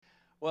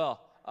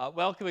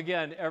Welcome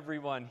again,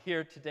 everyone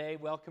here today.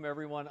 Welcome,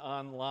 everyone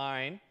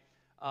online.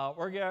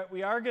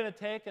 We are going to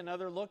take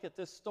another look at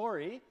this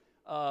story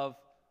of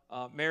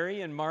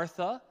Mary and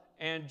Martha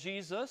and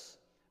Jesus,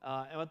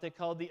 and what they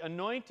called the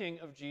anointing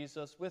of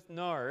Jesus with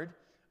nard.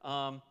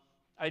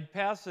 I'd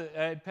pass it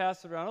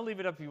around. I'll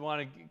leave it up if you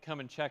want to come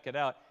and check it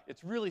out.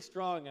 It's really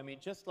strong. I mean,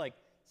 just like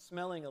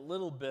smelling a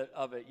little bit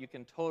of it, you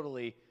can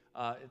totally,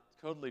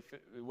 it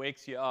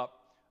wakes you up.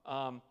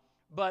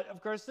 But,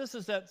 of course, this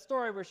is that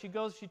story where she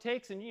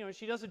takes, and,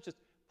 she doesn't just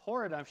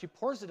pour it on, she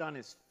pours it on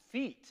his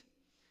feet.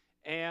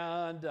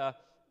 And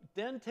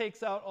then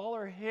takes out all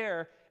her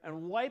hair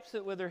and wipes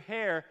it with her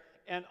hair,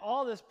 and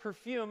all this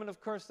perfume. And, of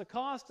course, the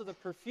cost of the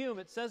perfume,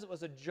 it says it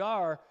was a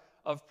jar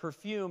of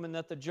perfume, and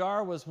that the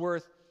jar was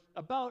worth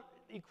about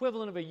the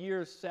equivalent of a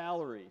year's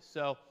salary.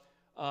 So,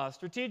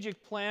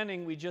 strategic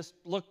planning, we just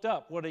looked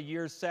up what a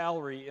year's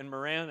salary in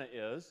Marana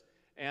is,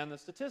 and the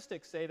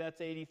statistics say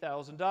that's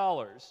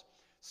 $80,000.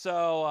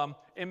 So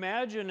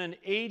imagine an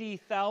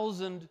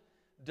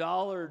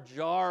 $80,000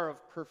 jar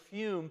of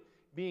perfume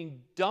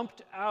being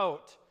dumped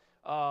out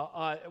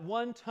at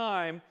one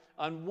time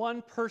on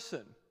one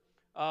person,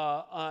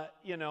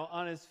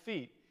 on his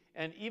feet.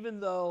 And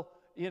even though,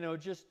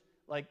 just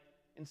like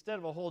instead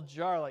of a whole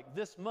jar, like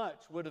this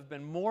much would have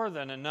been more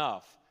than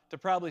enough to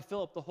probably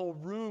fill up the whole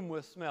room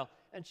with smell.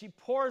 And she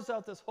pours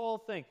out this whole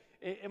thing.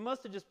 It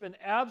must have just been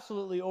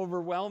absolutely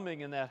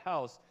overwhelming in that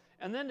house.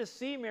 And then to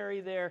see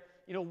Mary there,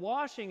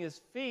 washing his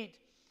feet,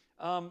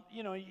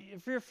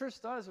 if your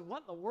first thought is,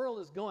 what in the world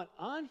is going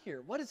on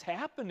here? What is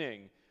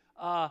happening?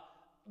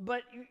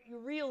 But you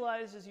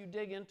realize as you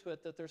dig into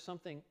it that there's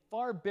something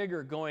far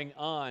bigger going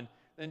on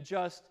than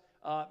just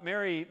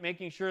Mary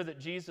making sure that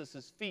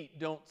Jesus' feet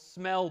don't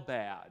smell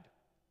bad.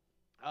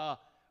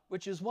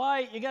 Which is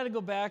why you got to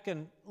go back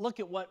and look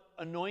at what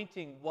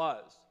anointing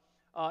was.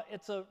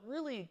 It's a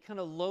really kind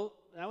of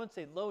I wouldn't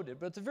say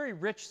loaded, but it's a very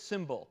rich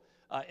symbol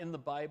in the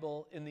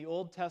Bible, in the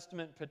Old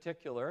Testament in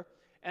particular,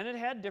 and it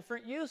had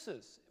different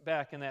uses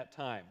back in that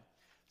time.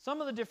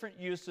 Some of the different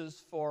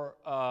uses for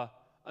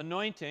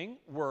anointing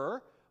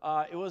were,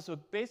 it was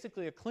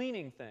basically a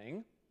cleaning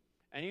thing,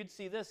 and you'd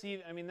see this,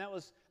 that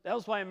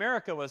was why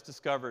America was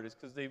discovered, is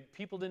because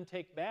people didn't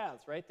take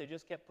baths, right? They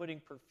just kept putting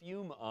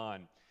perfume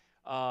on.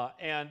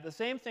 And the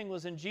same thing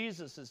was in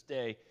Jesus'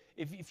 day.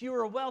 If you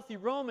were a wealthy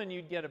Roman,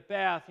 you'd get a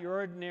bath. Your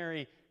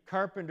ordinary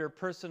carpenter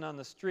person on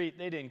the street,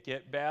 they didn't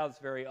get baths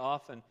very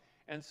often.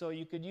 And so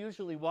you could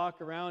usually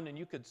walk around and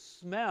you could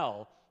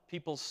smell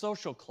people's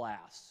social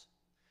class.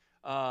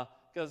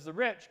 Because the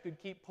rich could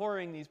keep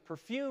pouring these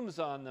perfumes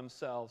on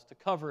themselves to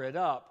cover it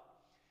up.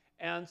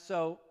 And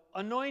so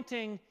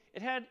anointing,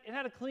 it had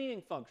a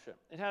cleaning function.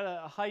 It had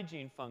a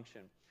hygiene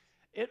function.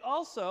 It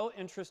also,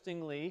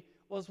 interestingly,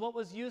 was what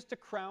was used to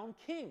crown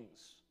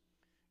kings.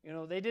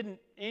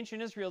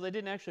 Ancient Israel, they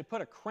didn't actually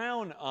put a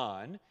crown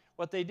on.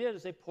 What they did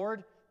is they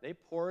poured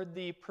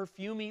the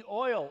perfumey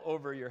oil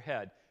over your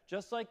head,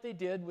 just like they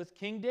did with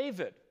King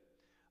David,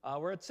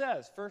 where it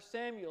says, 1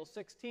 Samuel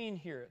 16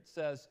 here, it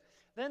says,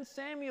 "Then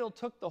Samuel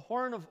took the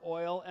horn of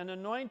oil and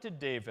anointed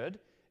David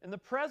in the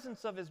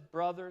presence of his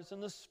brothers,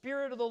 and the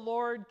Spirit of the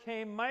Lord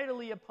came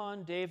mightily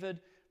upon David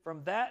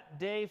from that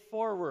day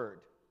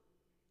forward."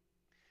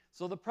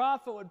 So the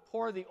prophet would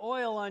pour the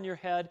oil on your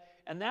head,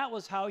 and that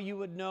was how you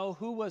would know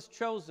who was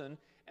chosen.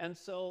 And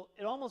so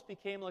it almost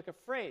became like a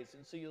phrase.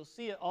 And so you'll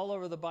see it all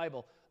over the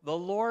Bible. The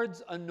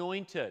Lord's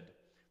anointed,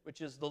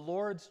 which is the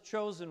Lord's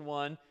chosen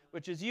one,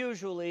 which is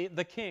usually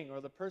the king or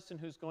the person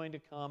who's going to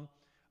come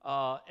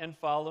and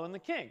follow in the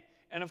king.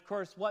 And of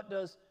course, what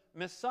does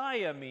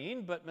Messiah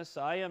mean? But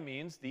Messiah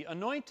means the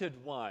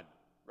anointed one,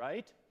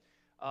 right?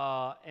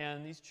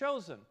 And he's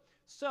chosen.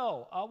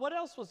 So what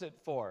else was it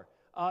for?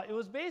 It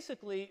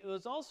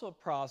was also a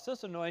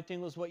process.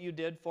 Anointing was what you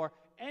did for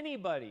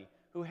anybody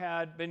who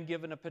had been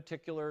given a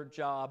particular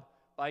job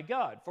by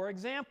God. For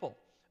example,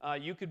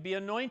 you could be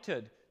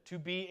anointed to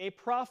be a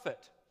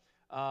prophet,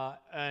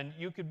 and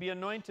you could be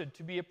anointed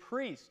to be a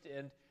priest,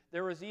 and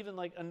there was even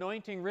like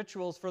anointing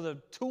rituals for the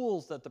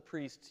tools that the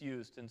priests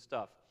used and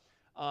stuff.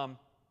 And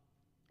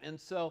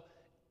so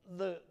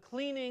the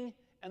cleaning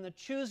and the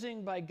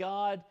choosing by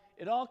God,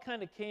 it all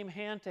kind of came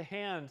hand to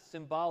hand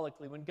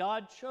symbolically. When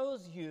God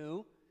chose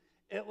you,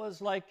 it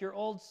was like your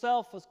old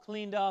self was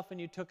cleaned off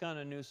and you took on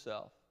a new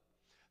self.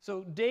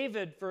 So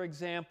David, for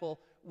example,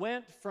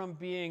 went from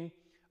being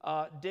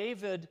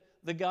David,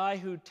 the guy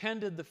who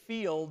tended the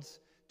fields,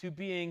 to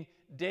being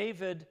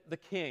David the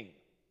king.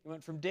 He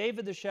went from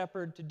David the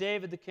shepherd to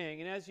David the king.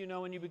 And as you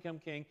know, when you become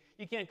king,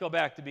 you can't go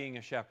back to being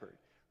a shepherd,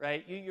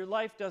 right? Your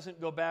life doesn't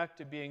go back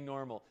to being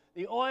normal.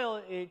 The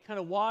oil, it kind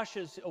of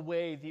washes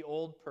away the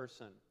old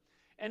person.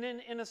 And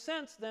in a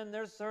sense, then,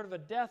 there's sort of a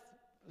death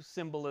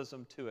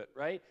symbolism to it,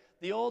 right?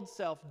 The old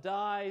self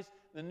dies,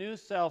 the new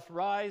self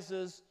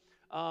rises,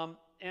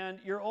 and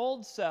your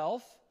old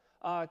self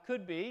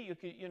could be, you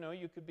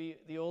could be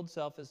the old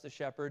self as the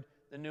shepherd,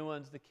 the new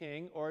one's the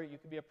king, or you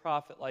could be a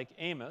prophet like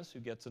Amos who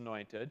gets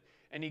anointed,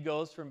 and he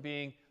goes from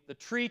being the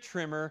tree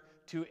trimmer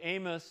to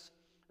Amos,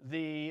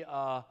 the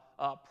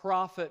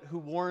prophet who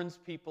warns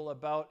people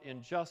about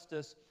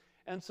injustice.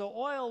 And so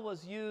oil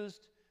was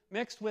used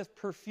mixed with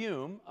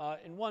perfume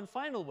in one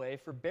final way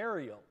for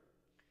burial,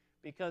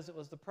 because it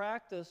was the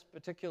practice,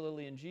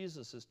 particularly in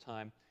Jesus'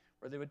 time,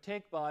 where they would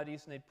take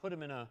bodies and they'd put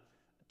them in a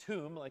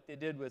tomb like they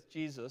did with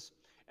Jesus,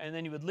 and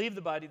then you would leave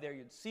the body there,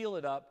 you'd seal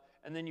it up,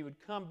 and then you would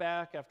come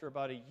back after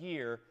about a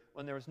year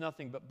when there was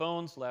nothing but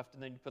bones left,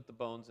 and then you'd put the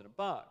bones in a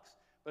box.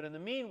 But in the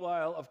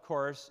meanwhile, of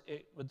course,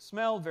 it would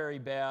smell very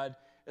bad,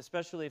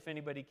 especially if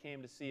anybody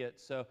came to see it.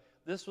 So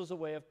this was a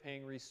way of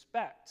paying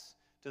respects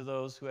to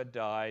those who had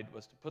died,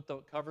 was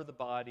to cover the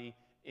body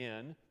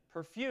in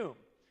perfume.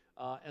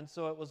 And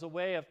so it was a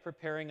way of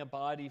preparing a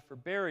body for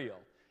burial.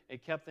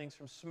 It kept things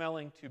from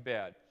smelling too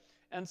bad.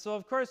 And so,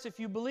 of course, if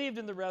you believed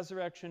in the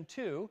resurrection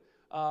too,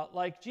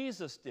 like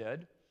Jesus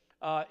did,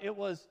 it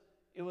was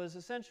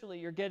essentially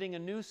you're getting a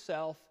new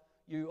self,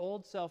 your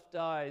old self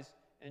dies,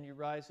 and you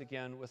rise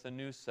again with a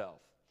new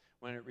self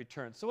when it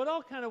returns. So it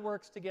all kind of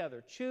works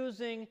together.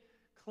 Choosing,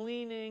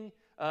 cleaning,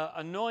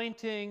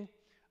 anointing,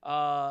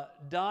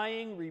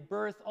 dying,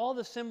 rebirth, all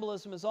the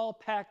symbolism is all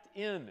packed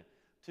in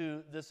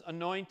to this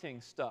anointing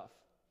stuff,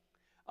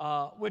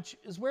 which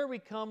is where we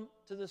come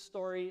to this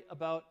story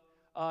about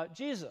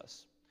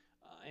Jesus.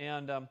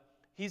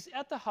 He's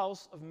at the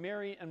house of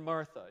Mary and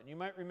Martha. And you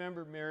might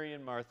remember Mary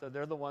and Martha.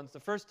 They're the ones, the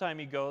first time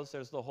he goes,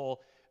 there's the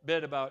whole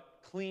bit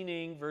about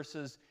cleaning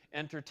versus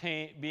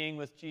being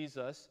with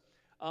Jesus.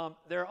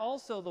 They're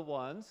also the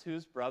ones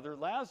whose brother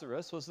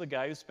Lazarus was the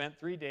guy who spent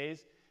 3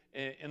 days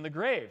in the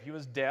grave. He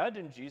was dead,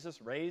 and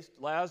Jesus raised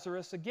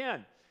Lazarus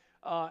again.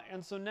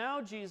 And so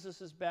now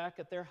Jesus is back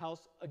at their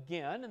house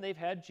again, and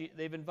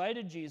they've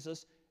invited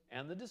Jesus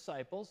and the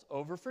disciples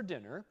over for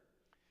dinner.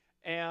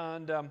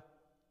 And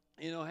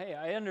hey,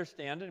 I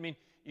understand it. I mean,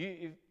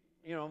 you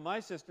my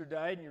sister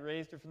died and you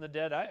raised her from the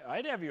dead.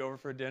 I'd have you over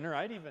for dinner.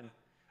 I'd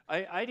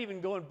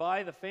even go and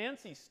buy the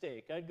fancy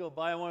steak. I'd go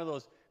buy one of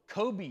those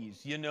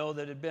Kobe's,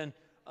 that had been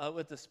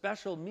with the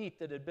special meat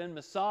that had been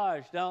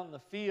massaged out in the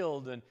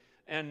field,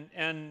 and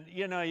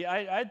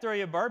I'd throw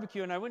you a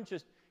barbecue, and I wouldn't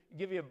just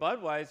give you a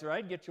Budweiser.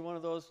 I'd get you one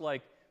of those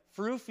like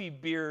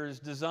Froofy beers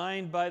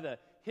designed by the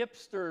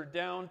hipster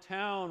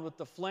downtown with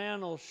the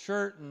flannel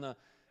shirt and the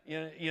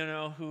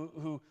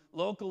who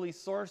locally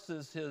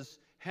sources his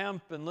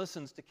hemp and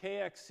listens to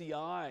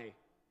KXCI.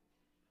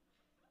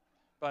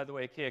 By the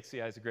way,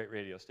 KXCI is a great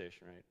radio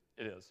station, right?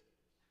 It is.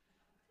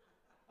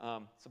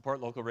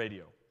 Support local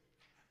radio.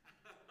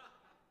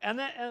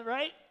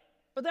 Right?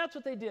 But that's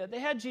what they did. They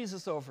had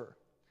Jesus over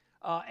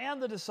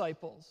and the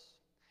disciples.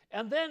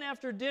 And then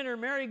after dinner,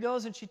 Mary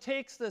goes and she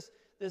takes this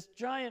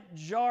giant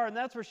jar, and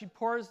that's where she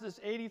pours this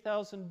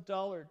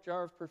 $80,000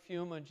 jar of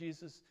perfume on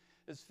Jesus'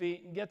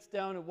 feet and gets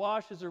down and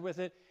washes her with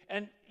it.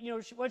 And,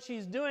 what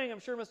she's doing, I'm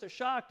sure, must have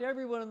shocked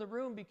everyone in the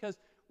room, because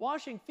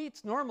washing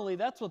feet, normally,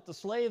 that's what the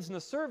slaves and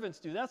the servants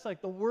do. That's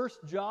like the worst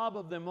job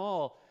of them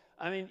all.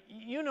 I mean,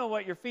 you know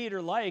what your feet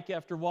are like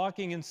after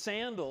walking in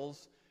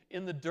sandals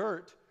in the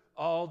dirt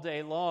all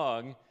day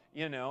long.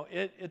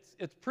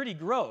 It's pretty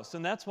gross,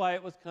 and that's why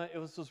it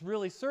was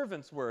really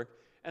servants' work.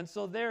 And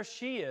so there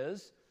she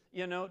is,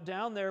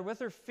 down there with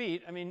her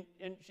feet. I mean,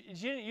 and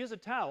she didn't use a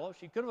towel.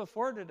 She could have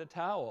afforded a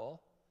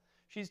towel.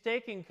 She's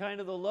taking kind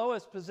of the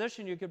lowest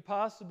position you could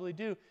possibly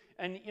do.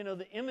 And,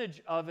 the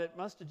image of it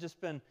must have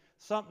just been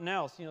something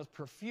else. There's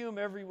perfume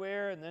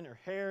everywhere, and then her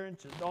hair, and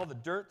just all the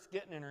dirt's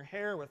getting in her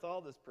hair with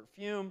all this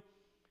perfume.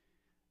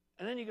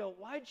 And then you go,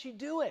 why'd she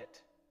do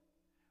it?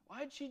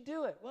 Why'd she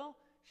do it? Well,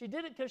 she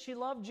did it because she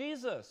loved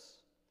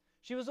Jesus.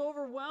 She was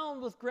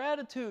overwhelmed with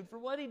gratitude for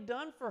what he'd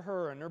done for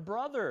her and her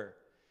brother.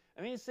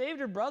 I mean, he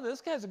saved her brother.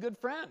 This guy's a good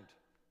friend.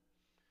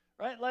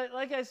 Right?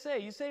 Like I say,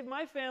 you saved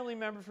my family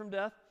member from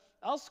death,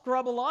 I'll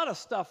scrub a lot of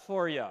stuff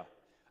for you.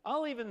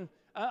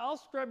 I'll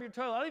scrub your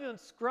toilet. I'll even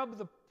scrub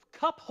the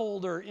cup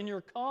holder in your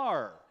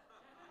car.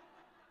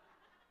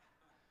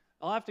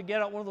 I'll have to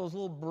get out one of those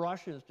little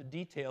brushes to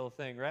detail a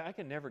thing, right? I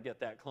can never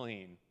get that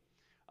clean.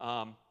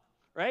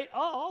 Right?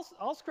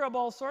 I'll scrub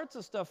all sorts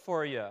of stuff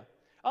for you.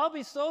 I'll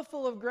be so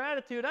full of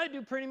gratitude, I'd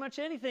do pretty much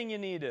anything you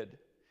needed.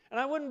 And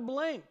I wouldn't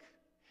blink.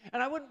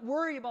 And I wouldn't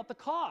worry about the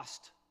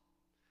cost.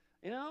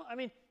 I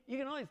mean, you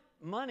can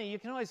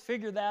always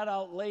figure that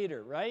out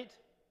later, right?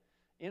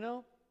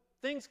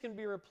 Things can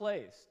be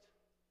replaced,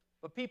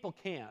 but people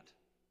can't.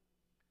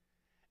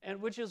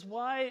 And which is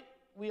why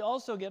we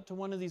also get to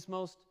one of these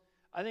most,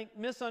 I think,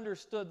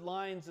 misunderstood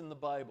lines in the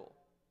Bible.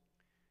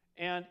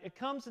 And it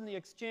comes in the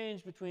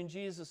exchange between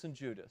Jesus and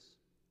Judas,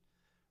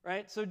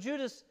 right? So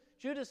Judas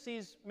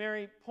sees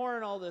Mary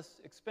pouring all this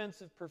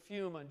expensive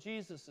perfume on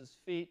Jesus'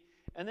 feet,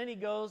 and then he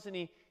goes and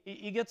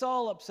he gets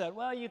all upset.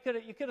 Well, you could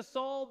have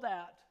sold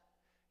that.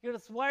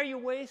 Why are you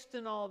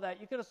wasting all that?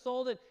 You could have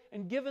sold it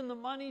and given the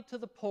money to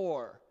the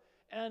poor.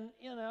 And,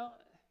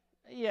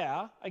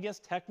 yeah, I guess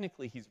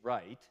technically he's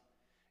right.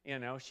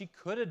 She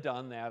could have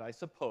done that, I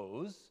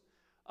suppose.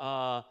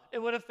 It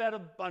would have fed a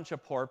bunch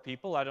of poor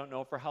people. I don't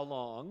know for how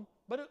long,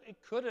 but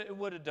it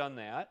would have done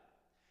that.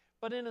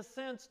 But in a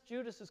sense,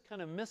 Judas is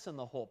kind of missing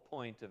the whole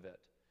point of it,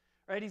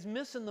 right? He's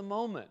missing the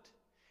moment.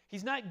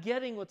 He's not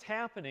getting what's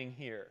happening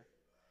here.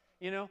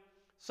 You know,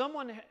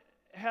 someone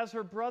has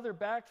her brother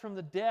back from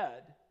the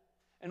dead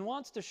and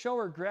wants to show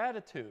her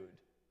gratitude.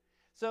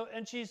 So,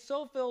 and she's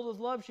so filled with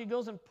love, she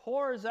goes and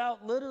pours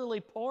out, literally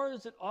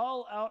pours it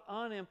all out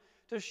on him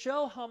to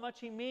show how much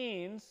he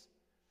means.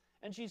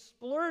 And she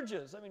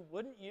splurges. I mean,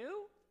 wouldn't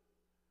you?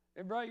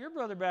 They brought your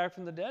brother back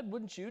from the dead.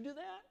 Wouldn't you do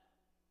that?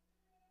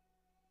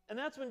 And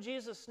that's when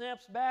Jesus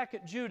snaps back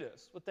at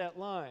Judas with that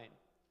line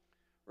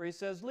where he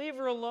says, leave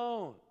her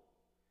alone.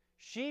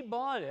 She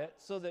bought it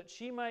so that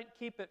she might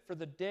keep it for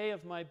the day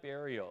of my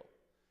burial.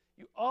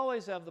 You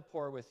always have the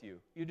poor with you.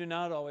 You do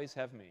not always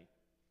have me.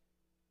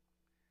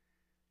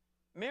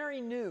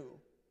 Mary knew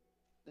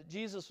that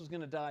Jesus was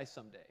going to die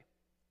someday.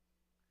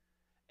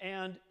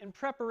 And in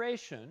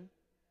preparation,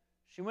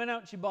 she went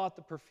out and she bought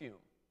the perfume,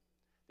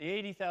 the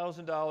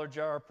 $80,000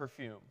 jar of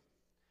perfume,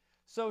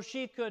 so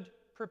she could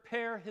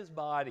prepare his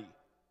body.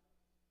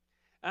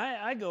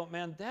 I go,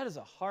 man, that's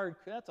a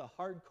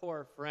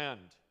hardcore friend.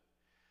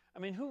 I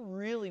mean, who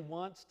really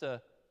wants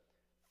to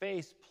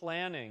face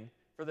planning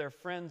for their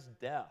friend's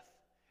death?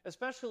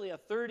 Especially a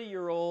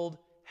 30-year-old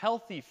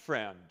healthy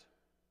friend,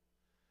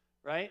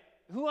 right?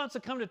 Who wants to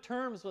come to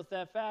terms with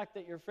that fact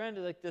that your friend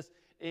like this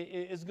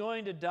is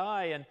going to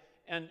die,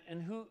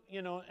 and who,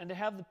 you know, and to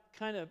have the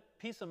kind of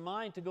peace of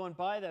mind to go and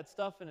buy that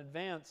stuff in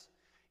advance?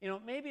 You know,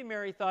 maybe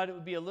Mary thought it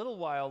would be a little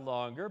while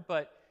longer,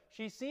 but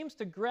she seems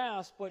to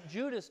grasp what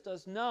Judas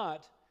does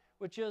not,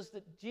 which is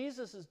that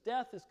Jesus'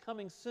 death is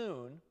coming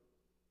soon.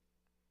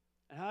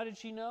 And how did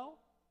she know?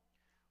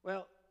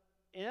 Well,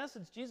 in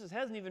essence, Jesus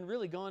hasn't even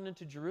really gone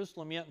into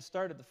Jerusalem yet and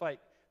started the fight.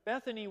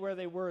 Bethany, where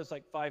they were, is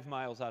like 5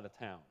 miles out of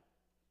town.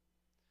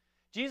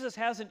 Jesus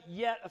hasn't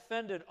yet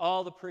offended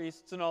all the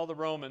priests and all the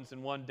Romans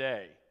in one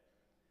day.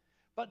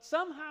 But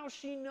somehow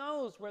she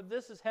knows where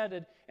this is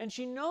headed, and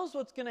she knows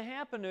what's going to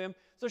happen to him,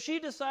 so she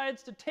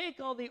decides to take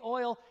all the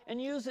oil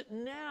and use it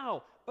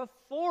now,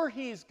 before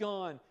he's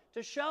gone,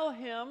 to show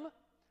him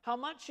how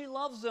much she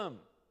loves him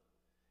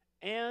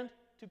and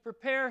to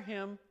prepare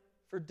him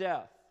for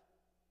death.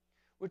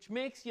 Which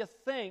makes you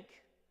think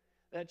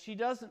that she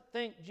doesn't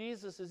think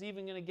Jesus is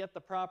even going to get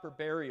the proper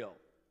burial.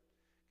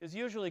 Because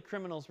usually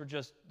criminals were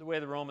just, the way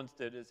the Romans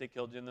did is they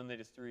killed you and then they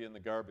just threw you in the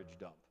garbage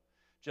dump,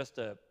 just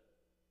to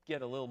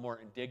get a little more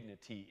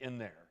indignity in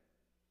there.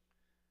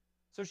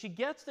 So she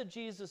gets that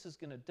Jesus is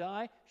going to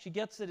die. She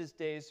gets that his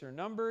days are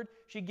numbered.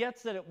 She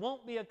gets that it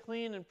won't be a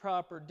clean and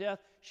proper death.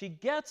 She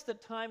gets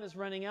that time is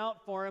running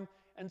out for him.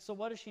 And so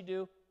what does she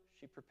do?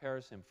 She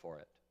prepares him for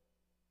it.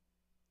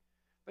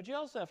 But you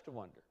also have to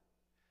wonder,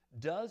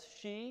 does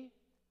she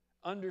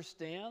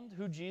understand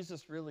who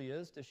Jesus really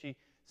is? Does she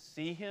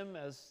see him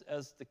as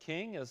the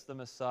king, as the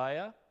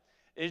Messiah?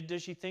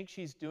 Does she think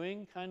she's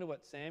doing kind of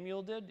what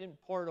Samuel did? Didn't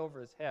pour it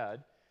over his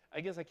head. I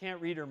guess I can't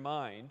read her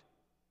mind.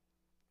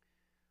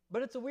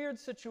 But it's a weird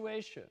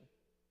situation.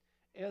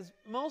 As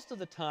most of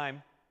the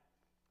time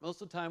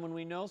when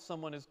we know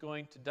someone is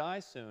going to die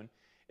soon,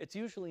 it's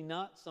usually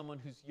not someone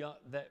who's young,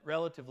 that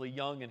relatively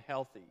young and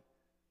healthy.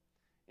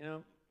 You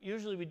know,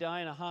 usually we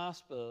die in a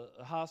hospital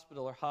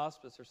or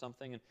hospice or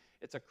something, and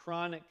it's a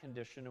chronic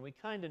condition, and we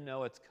kind of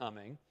know it's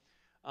coming.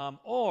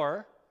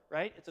 Or,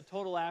 right, it's a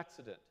total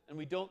accident, and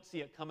we don't see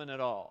it coming at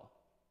all.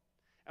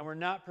 And we're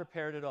not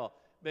prepared at all.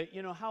 But,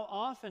 you know, how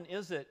often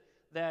is it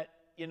that,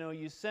 you know,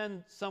 you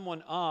send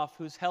someone off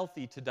who's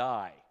healthy to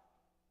die?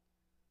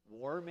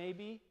 War,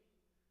 maybe,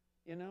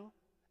 you know?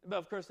 But,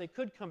 of course, they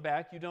could come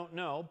back. You don't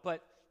know.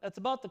 But that's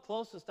about the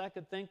closest I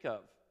could think of.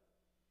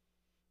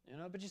 You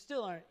know, but you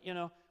still aren't, you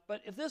know.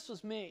 But if this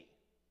was me,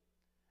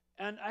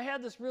 and I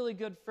had this really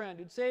good friend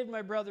who'd saved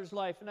my brother's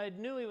life, and I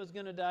knew he was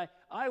going to die,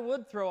 I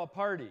would throw a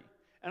party.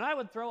 And I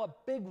would throw a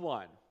big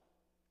one.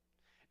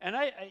 And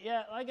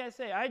like I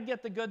say, I'd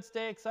get the good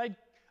steaks.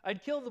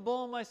 I'd kill the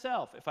bull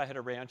myself if I had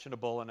a ranch and a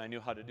bull and I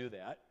knew how to do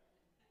that.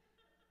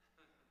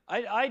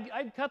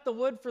 I'd cut the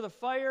wood for the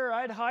fire.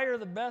 I'd hire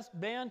the best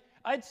band.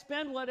 I'd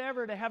spend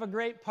whatever to have a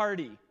great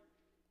party.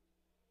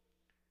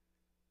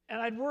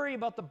 And I'd worry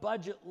about the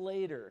budget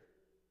later.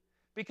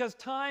 Because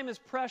time is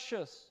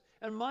precious,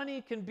 and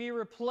money can be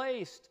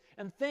replaced,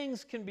 and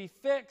things can be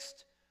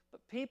fixed.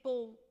 But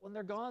people, when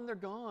they're gone, they're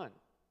gone.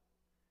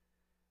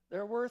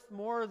 They're worth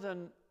more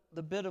than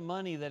the bit of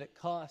money that it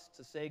costs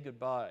to say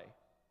goodbye.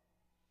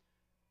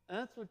 And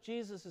that's what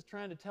Jesus is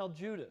trying to tell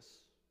Judas.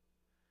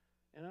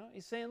 You know,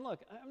 he's saying, look,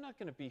 I'm not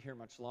going to be here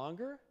much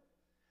longer.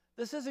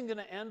 This isn't going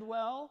to end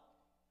well.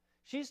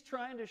 She's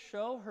trying to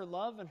show her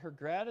love and her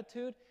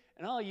gratitude,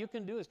 and all you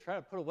can do is try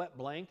to put a wet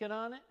blanket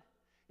on it.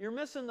 You're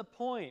missing the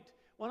point.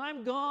 When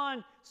I'm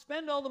gone,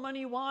 spend all the money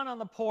you want on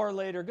the poor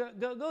later.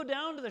 Go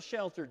down to the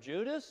shelter,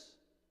 Judas.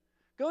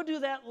 Go do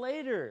that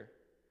later.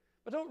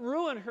 But don't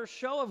ruin her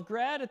show of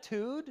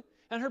gratitude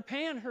and her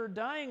paying her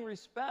dying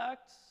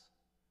respects.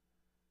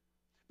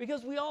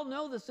 Because we all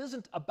know this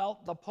isn't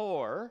about the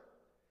poor.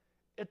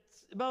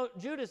 It's about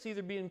Judas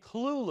either being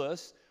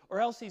clueless or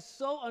else he's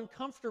so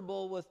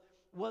uncomfortable with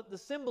what the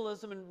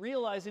symbolism and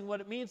realizing what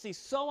it means. He's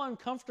so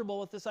uncomfortable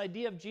with this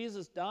idea of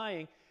Jesus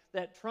dying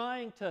that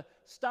trying to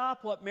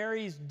stop what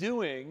Mary's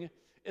doing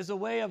is a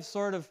way of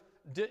sort of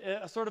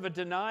a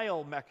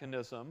denial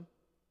mechanism.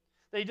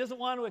 That he doesn't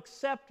want to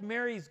accept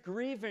Mary's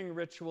grieving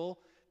ritual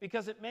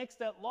because it makes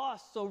that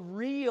loss so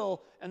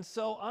real and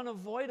so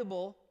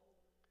unavoidable.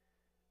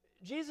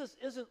 Jesus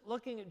isn't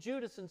looking at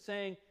Judas and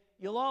saying,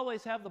 you'll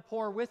always have the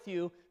poor with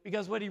you,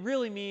 because what he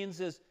really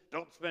means is,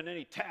 don't spend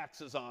any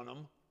taxes on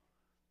them.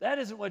 That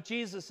isn't what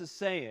Jesus is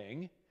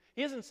saying.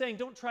 He isn't saying,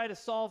 don't try to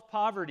solve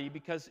poverty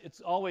because it's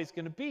always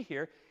going to be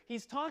here.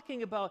 He's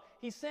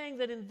saying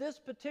that in this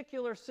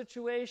particular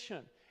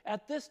situation,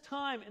 at this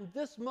time, in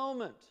this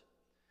moment,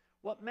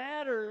 what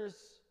matters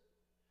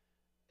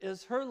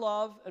is her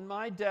love and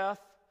my death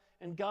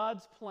and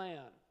God's plan.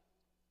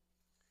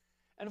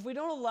 And if we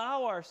don't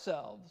allow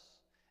ourselves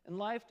in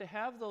life to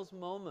have those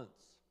moments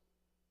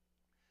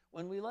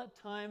when we let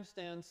time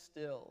stand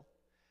still,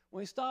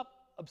 when we stop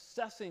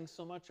obsessing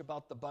so much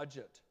about the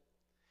budget,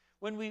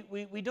 when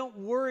we don't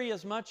worry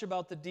as much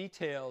about the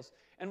details,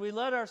 and we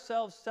let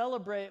ourselves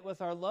celebrate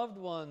with our loved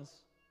ones,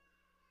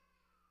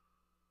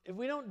 if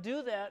we don't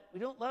do that, we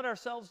don't let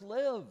ourselves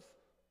live.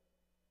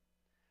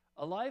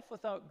 A life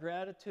without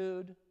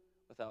gratitude,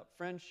 without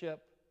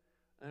friendship,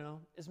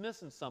 is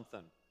missing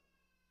something.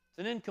 It's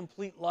an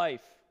incomplete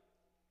life.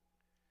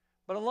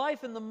 But a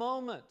life in the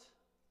moment,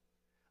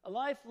 a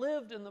life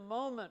lived in the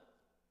moment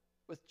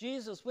with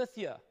Jesus with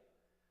you,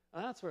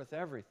 and that's worth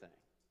everything.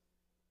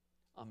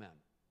 Amen.